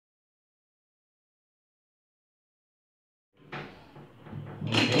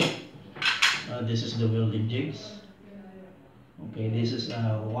This is the welding jigs. Okay, this is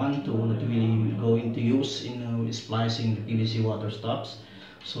one tool that we're going to use in splicing the PVC water stops.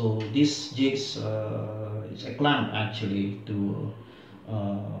 So this jigs is a clamp actually to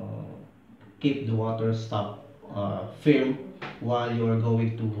keep the water stop firm while you are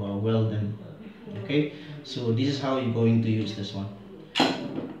going to weld them. Okay, so this is how you're going to use this one.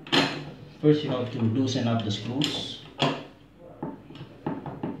 First, you have to loosen up the screws.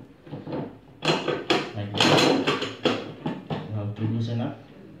 To loosen up.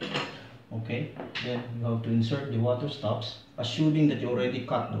 Okay, then you have to insert the water stops, assuming that you already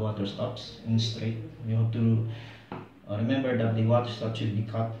cut the water stops in straight. You have to remember that the water stops should be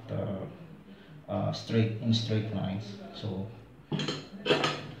cut straight in straight lines. So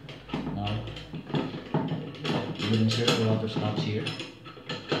now you will insert the water stops here.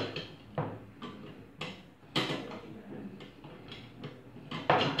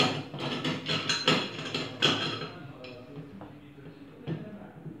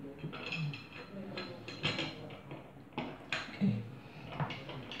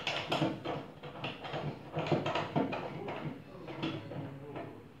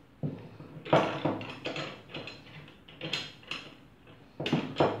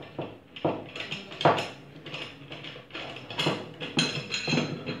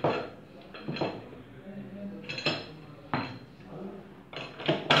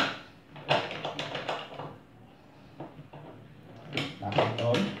 Lock it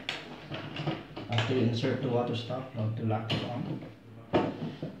on. After you insert the water stop, you have to lock it on.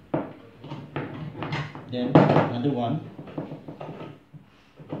 Then another one.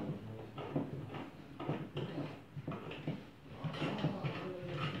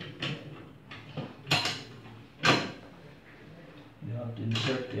 You have to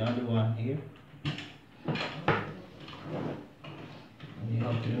insert the other one here. And you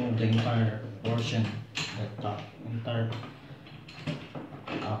have to remove the entire portion, the top, entire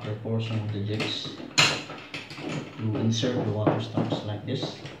upper portion of the jigs to insert the water stops like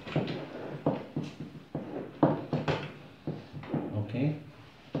this. Okay,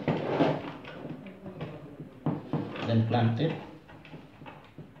 then clamp it.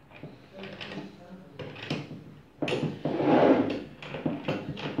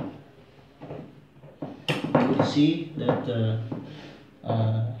 You will see that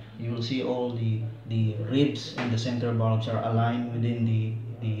you will see all the ribs and the center bulbs are aligned within the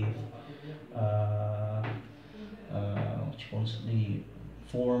the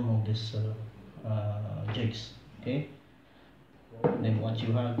form of this jigs. Okay, then what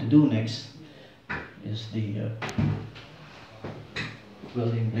you have to do next is the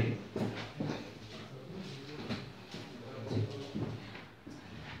welding blade.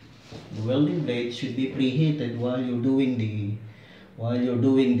 The welding blade should be preheated while you're doing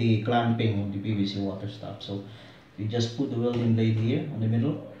the clamping of the PVC water stop. So you just put the welding blade here on the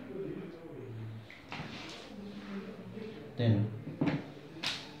middle. Then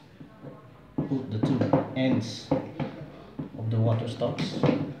put the two ends of the water stops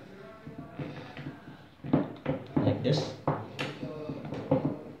like this.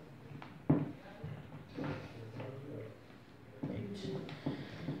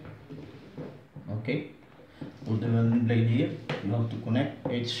 Okay, put the welding blade here. You have to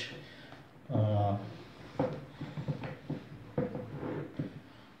connect each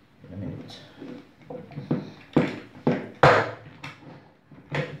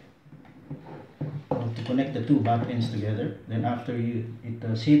connect the two back ends together. Then after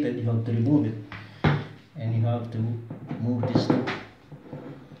it's heated, you have to remove it, and you have to move this two.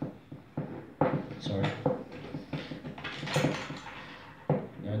 Sorry,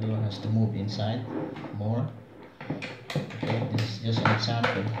 the other one has to move inside more. Okay, this is just an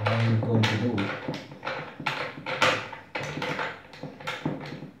example of how you're going to do it.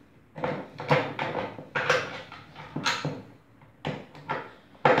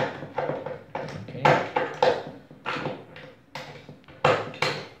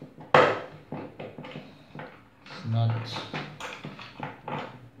 Not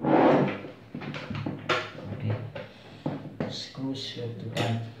okay. Screws you have to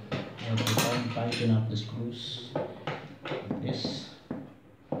tighten up the screws like this.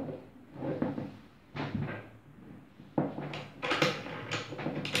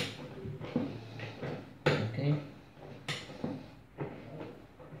 Okay.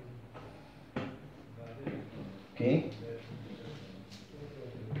 Okay.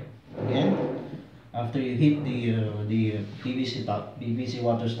 Again, after you hit the PVC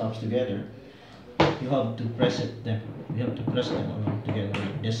water stops together, you have to press them. You have to press them all together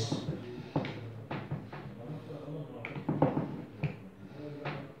like this.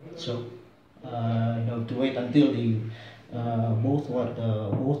 So you have to wait until the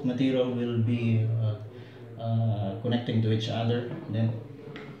both material will be connecting to each other. Then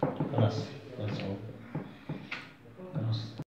that's all.